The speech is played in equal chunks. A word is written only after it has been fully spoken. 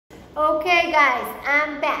Okay guys,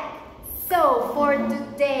 I'm back. So for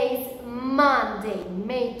today's Monday,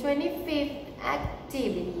 May 25th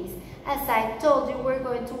activities, as I told you, we're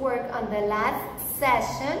going to work on the last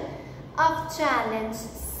session of challenge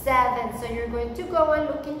 7. So you're going to go and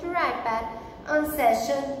look into your iPad on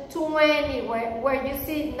session 20, where you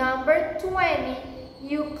see number 20,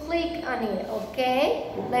 you click on it,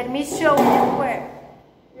 okay? Let me show you where.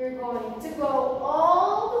 You're going to go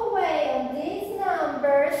all the way on these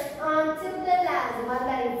numbers until the last one,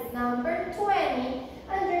 that is number 20,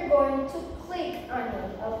 and you're going to click on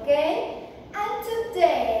it, okay? And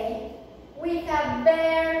today, we have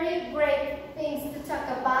very great things to talk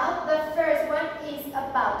about. The first one is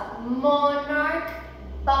about monarch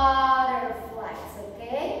butterflies,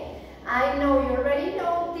 okay? I know you already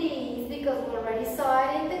know these because we already saw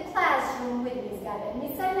it in the classroom with Miss Gabby and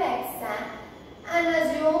Miss Alexa. And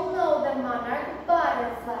as you all know, the monarch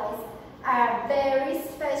butterflies are a very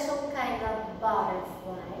special kind of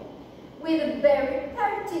butterfly with very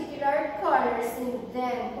particular colors in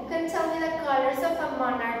them. Who can tell me the colors of a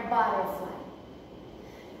monarch butterfly?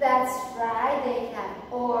 That's right, they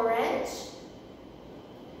have orange,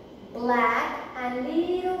 black, and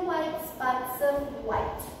little white spots of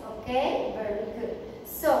white. Okay, very good.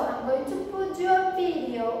 So I'm going to put you a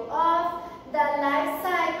video of the life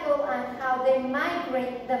cycle and how they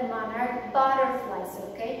migrate the monarch butterflies,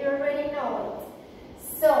 okay? You already know it.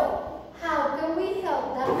 So, how can we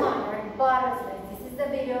help the monarch butterflies? This is the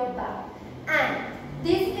video about. And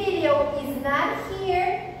this video is not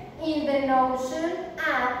here in the Knotion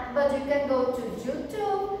app, but you can go to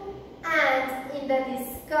YouTube and in the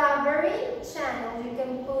Discovery channel, you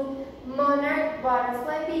can put monarch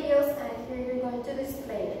butterfly videos, and here you're going to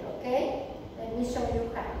display it, okay? Let me show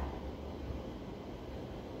you how.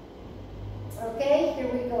 Okay, here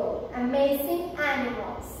we go. Amazing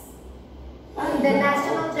animals. And the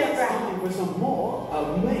National Geographic. It's time Geographic. for some more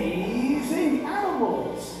amazing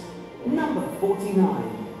animals. Number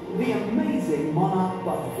 49, the amazing monarch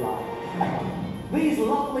butterfly. These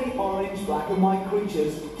lovely orange, black and white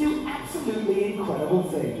creatures do absolutely incredible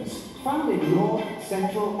things. Found in North,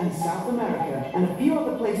 Central and South America and a few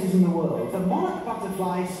other places in the world, the monarch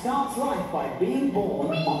butterfly starts life by being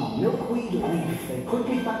born on a milkweed leaf. They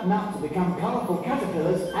quickly fatten out to become colourful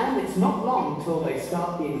caterpillars, and it's not long till they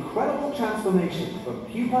start the incredible transformation from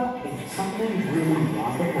pupa into something really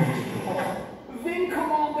rather magical. Then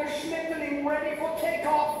come on, the schmetterling ready for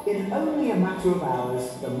takeoff. In only a matter of hours,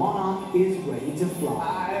 the monarch is ready to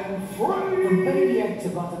fly. I'm free. From baby egg to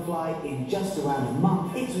butterfly in just around a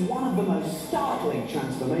month, it's one of the most startling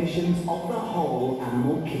transformations of the whole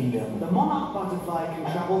animal kingdom. The monarch butterfly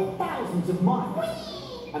can travel thousands of miles.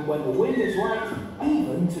 And when the wind is right,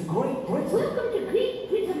 even to Great Britain. Welcome to Great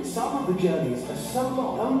Britain. Some of the journeys are so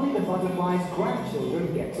long, only the butterfly's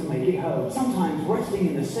grandchildren get to make it home, sometimes resting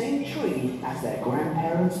in the same tree as their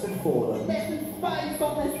grandparents before them. There's some space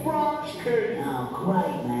on this branch, kid. Oh,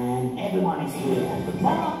 great, man. Everyone is here. The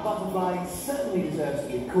monarch butterfly certainly deserves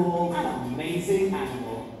to be called an amazing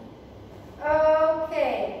animal.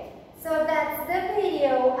 Okay, so that's the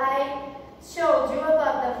video I showed you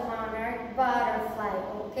about the monarch butterfly,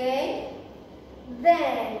 okay?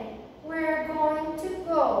 Then we're going to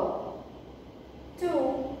go to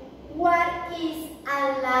what is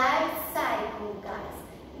a life cycle, guys.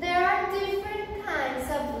 There are different kinds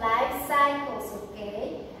of life cycles,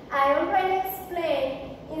 okay? I already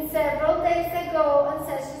explained in several days ago and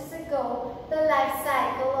sessions ago the life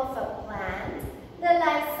cycle of a plant, the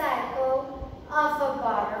life cycle of a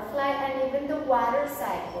butterfly, and even the water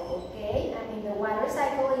cycle, okay? I mean, the water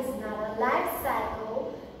cycle is not a life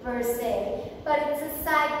cycle per se, but it's a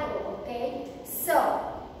cycle, okay? So,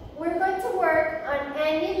 we're going to work on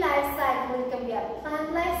any life cycle. It can be a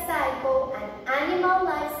plant life cycle, an animal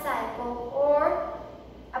life cycle, or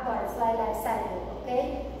a butterfly life cycle,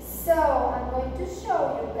 okay? So, I'm going to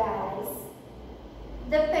show you guys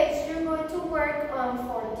the page you're going to work on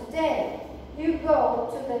for today. You go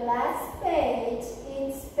to the last page,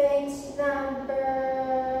 it's page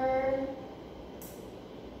number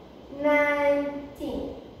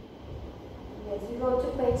 19. Yes, you go to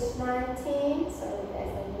page 19. Sorry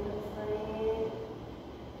guys, I'm looking for it.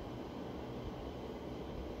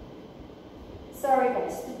 Sorry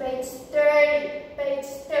guys, to page 30. Page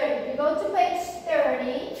 30. You go to page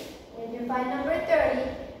 30, and you find number 30,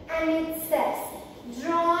 and it says,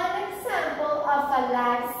 draw an example of a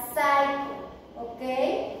life cycle.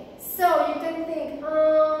 Okay, so you can think, I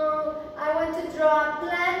want to draw a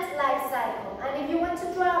plant life cycle. And if you want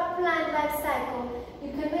to draw a plant life cycle, you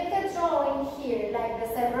can make a drawing here, like the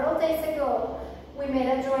several days ago. We made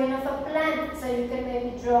a drawing of a plant, so you can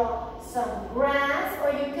maybe draw some grass,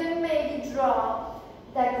 or you can make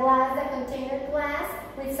the container glass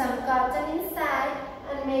with some cotton inside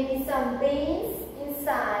and maybe some beans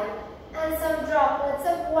inside and some droplets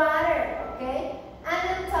of water, okay?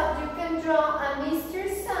 And on top you can draw a Mr.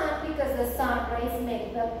 Sun because the sun rays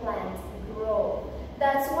make the plant grow.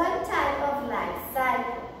 That's one type of life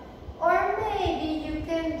cycle. Or maybe you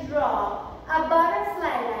can draw a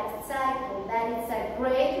butterfly life cycle. That is a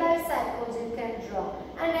great life cycle you can draw.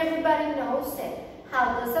 And everybody knows it.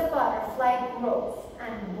 How does a butterfly grow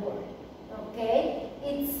and born? Okay?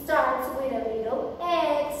 It starts with a little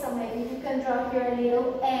egg. So maybe you can draw here a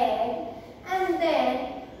little egg. And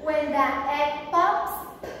then when the egg pops,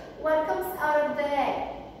 what comes out of the egg?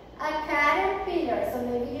 A caterpillar. So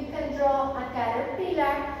maybe you can draw a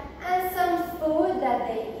caterpillar and some food that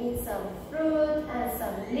they eat, some fruit and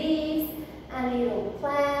some leaves and little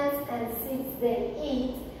plants and seeds they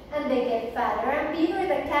eat, and they get fatter and bigger,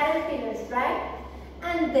 the caterpillars, right?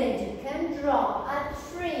 And then you can draw a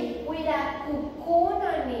tree with a cocoon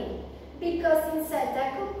on it, because inside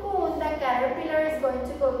the cocoon the caterpillar is going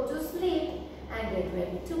to go to sleep and get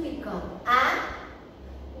ready to become a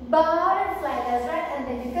butterfly. That's right. And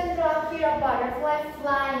then you can draw here a butterfly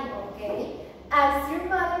flying, okay? Ask your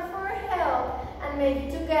mother for help, and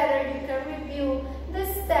maybe together you can review the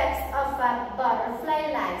steps of a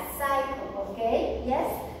butterfly life cycle, okay? Yes?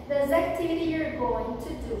 That's the activity you're going to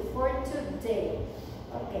do for today.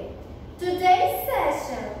 Okay. Today's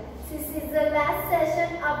session, since it's the last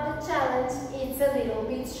session of the challenge, it's a little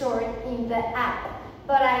bit short in the app.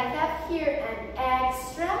 But I have here an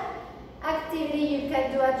extra activity you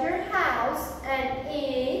can do at your house, and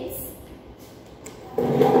it's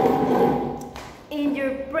in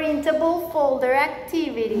your printable folder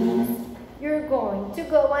activities. You're going to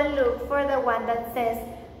go and look for the one that says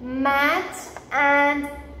match and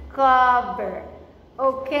cover.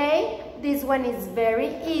 Okay, this one is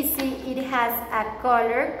very easy. It has a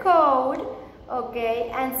color code, okay,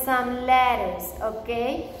 and some letters,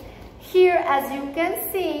 okay. Here, as you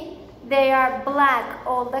can see, they are black,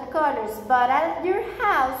 all the colors, but at your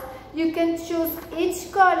house you can choose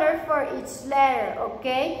each color for each letter,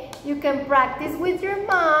 okay? You can practice with your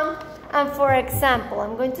mom, and for example,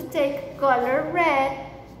 I'm going to take color red,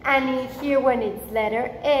 and in here when it's letter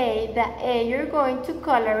A, the A you're going to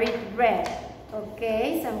color it red,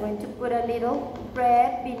 okay? So I'm going to put a little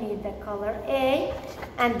red beneath the color A,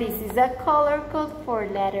 and this is a color code for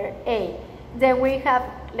letter A. Then we have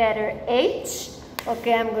letter H,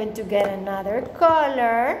 okay? I'm going to get another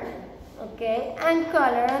color, okay, and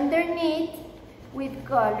color underneath with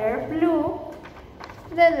color blue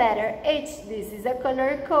the letter H. This is a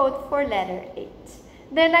color code for letter H.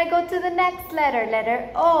 Then I go to the next letter,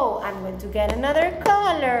 letter O. I'm going to get another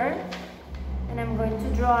color, and I'm going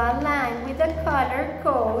to draw a line with a color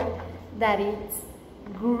code that is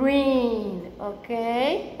green,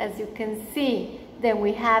 okay, as you can see. Then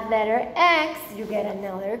we have letter X. You get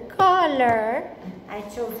another color. I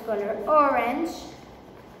chose color orange.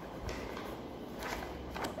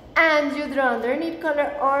 And you draw underneath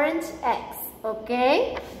color orange X,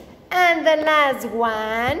 okay? And the last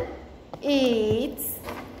one is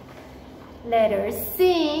letter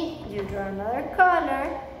C. You draw another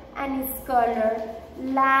color, and it's color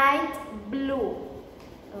light blue,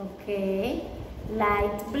 okay?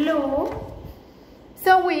 Light blue.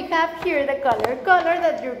 So we have here the color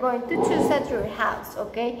that you're going to choose at your house,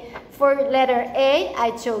 okay? For letter A,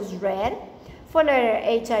 I chose red. For letter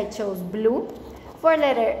H, I chose blue. For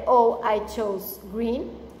letter O, I chose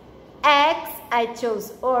green. X, I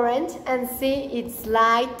chose orange. And C, it's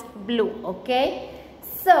light blue, okay?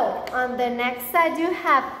 So, on the next side, you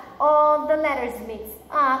have all the letters mixed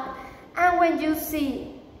up. And when you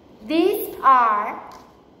see, these are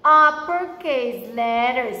uppercase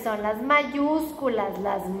letters, son las mayúsculas,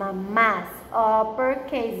 las mamás,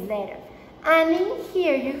 uppercase letter. And in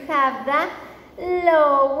here you have the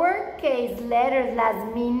lowercase letters, las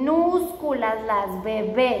minúsculas, las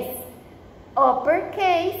bebés.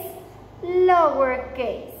 Uppercase,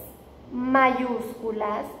 lowercase,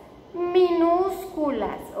 mayúsculas,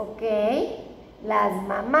 minúsculas, ¿ok? Las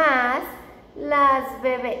mamás, las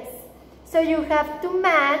bebés. So you have to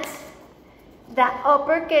match the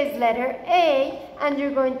uppercase letter A, and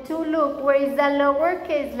you're going to look where is the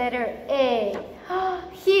lowercase letter A.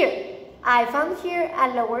 Here, I found here a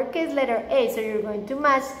lowercase letter A, so you're going to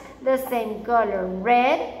match the same color,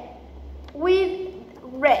 red with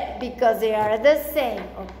red, because they are the same,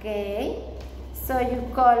 okay? So you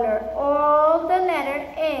color all the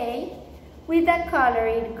letter A with the color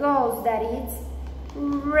it goes, that is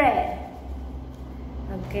red.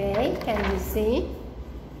 Okay, can you see?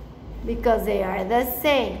 Because they are the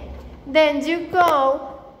same. Then you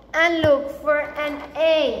go and look for an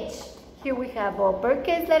H. Here we have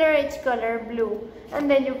uppercase letter H, color blue. And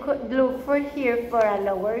then you could look for here for a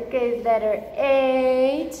lowercase letter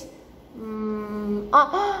H.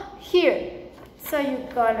 Here. So you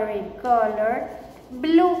color it color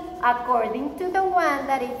blue according to the one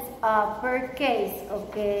that is uppercase,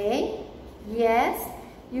 okay? Yes,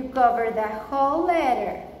 you cover the whole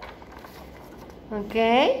letter,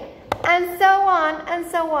 okay? And so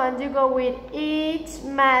on, you go with each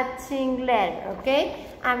matching letter, okay?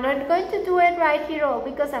 I'm not going to do it right here all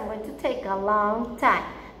because I'm going to take a long time,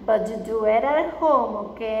 but you do it at home,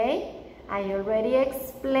 okay? I already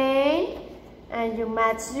explained, and you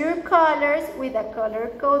match your colors with a color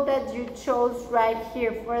code that you chose right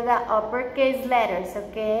here for the uppercase letters,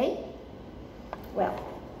 okay? Well,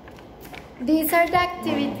 these are the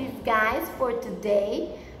activities, guys, for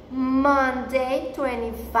today, Monday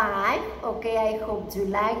 25, okay? I hope you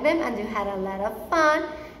like them and you had a lot of fun,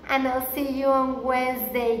 and I'll see you on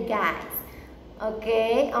Wednesday, guys,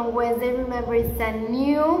 okay? On Wednesday, remember, it's a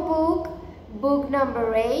new book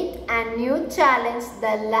number 8, a new challenge,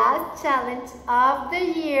 the last challenge of the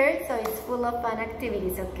year, so it's full of fun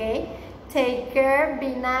activities, okay? Take care, be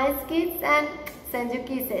nice, kids, and send you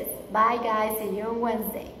kisses. Bye, guys. See you on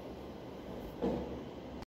Wednesday.